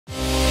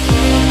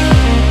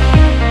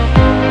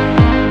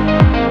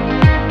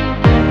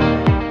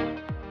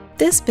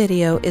This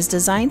video is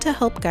designed to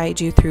help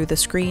guide you through the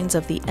screens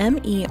of the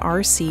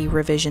ME-AGS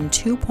revision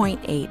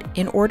 2.8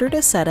 in order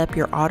to set up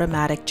your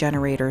automatic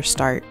generator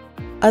start.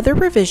 Other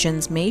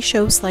revisions may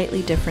show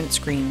slightly different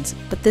screens,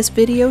 but this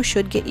video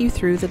should get you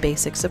through the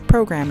basics of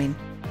programming.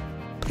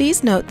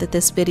 Please note that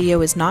this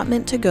video is not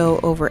meant to go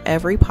over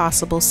every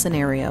possible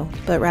scenario,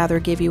 but rather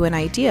give you an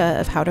idea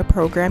of how to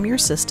program your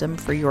system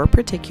for your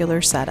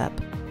particular setup.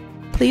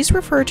 Please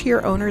refer to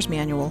your owner's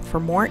manual for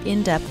more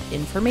in-depth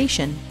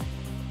information.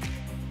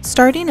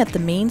 Starting at the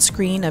main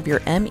screen of your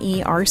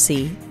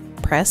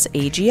ME-AGS, press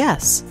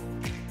AGS.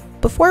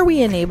 Before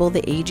we enable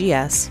the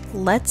AGS,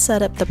 let's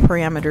set up the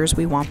parameters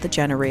we want the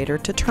generator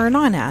to turn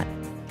on at.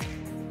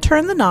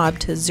 Turn the knob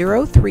to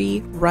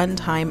 03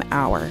 runtime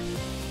hour.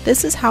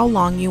 This is how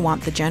long you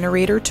want the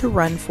generator to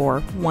run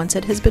for once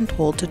it has been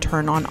told to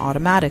turn on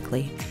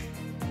automatically.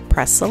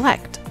 Press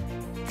Select.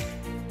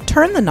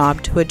 Turn the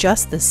knob to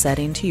adjust this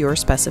setting to your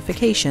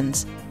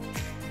specifications.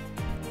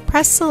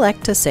 Press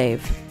Select to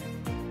save.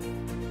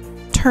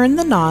 Turn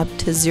the knob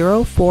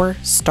to 04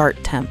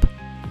 start temp.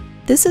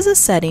 This is a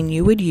setting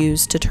you would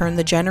use to turn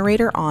the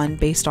generator on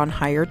based on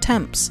higher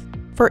temps,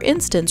 for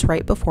instance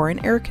right before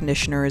an air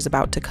conditioner is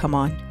about to come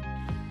on.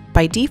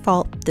 By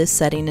default, this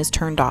setting is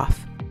turned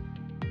off.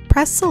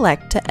 Press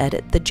Select to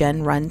edit the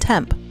gen run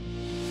temp.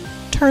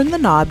 Turn the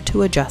knob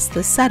to adjust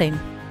this setting.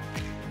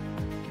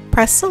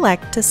 Press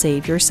Select to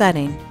save your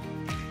setting.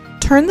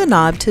 Turn the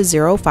knob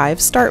to 05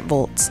 start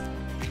volts.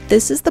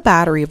 This is the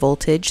battery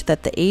voltage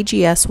that the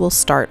AGS will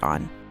start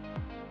on.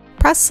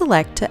 Press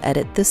Select to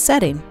edit this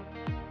setting.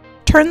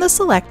 Turn the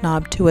Select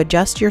knob to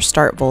adjust your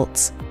start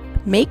volts.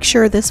 Make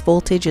sure this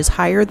voltage is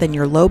higher than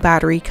your low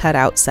battery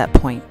cutout set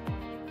point.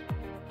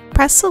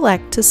 Press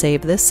Select to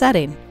save this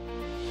setting.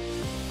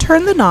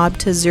 Turn the knob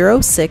to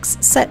 06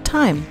 set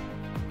time.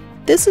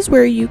 This is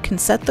where you can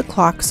set the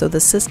clock so the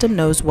system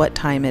knows what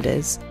time it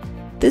is.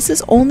 This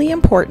is only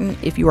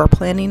important if you are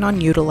planning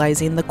on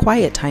utilizing the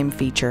quiet time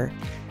feature.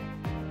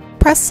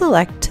 Press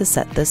Select to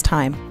set this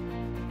time.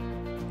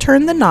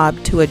 Turn the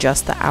knob to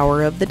adjust the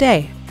hour of the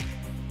day.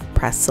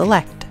 Press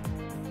Select.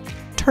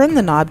 Turn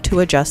the knob to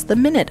adjust the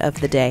minute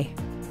of the day.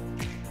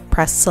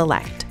 Press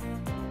Select.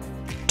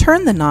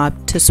 Turn the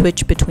knob to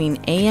switch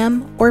between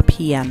AM or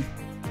PM.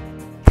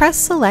 Press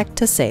Select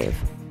to save.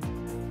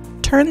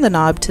 Turn the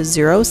knob to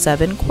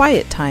 07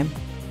 quiet time.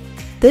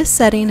 This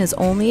setting is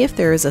only if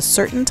there is a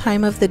certain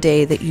time of the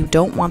day that you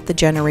don't want the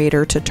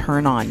generator to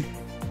turn on.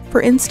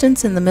 For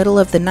instance, in the middle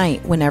of the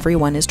night when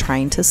everyone is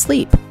trying to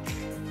sleep.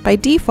 By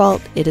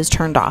default, it is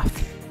turned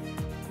off.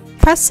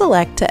 Press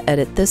Select to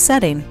edit this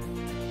setting.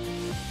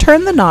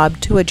 Turn the knob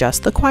to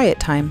adjust the quiet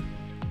time.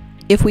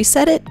 If we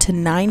set it to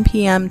 9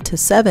 p.m. to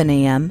 7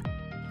 a.m.,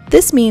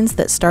 this means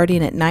that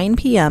starting at 9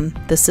 p.m.,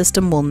 the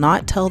system will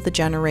not tell the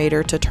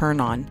generator to turn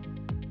on.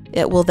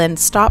 It will then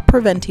stop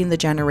preventing the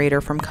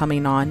generator from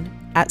coming on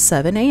at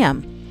 7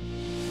 a.m.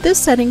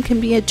 This setting can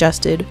be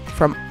adjusted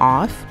from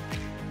off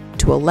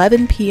to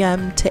 11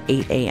 p.m. to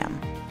 8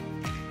 a.m.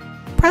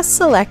 Press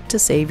Select to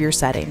save your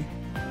setting.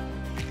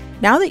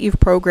 Now that you've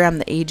programmed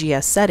the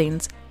AGS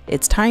settings,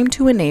 it's time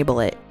to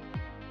enable it.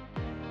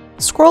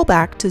 Scroll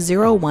back to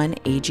 01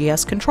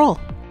 AGS control.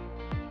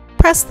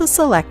 Press the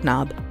Select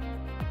knob.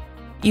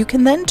 You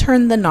can then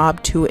turn the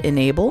knob to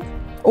Enable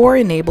or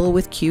Enable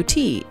with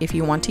QT if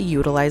you want to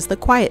utilize the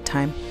quiet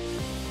time.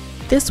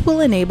 This will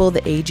enable the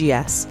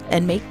AGS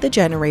and make the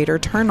generator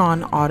turn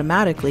on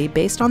automatically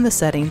based on the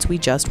settings we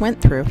just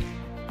went through.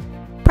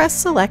 Press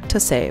Select to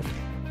save.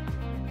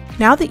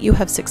 Now that you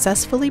have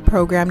successfully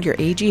programmed your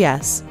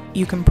AGS,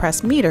 you can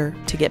press Meter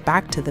to get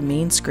back to the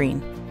main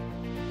screen.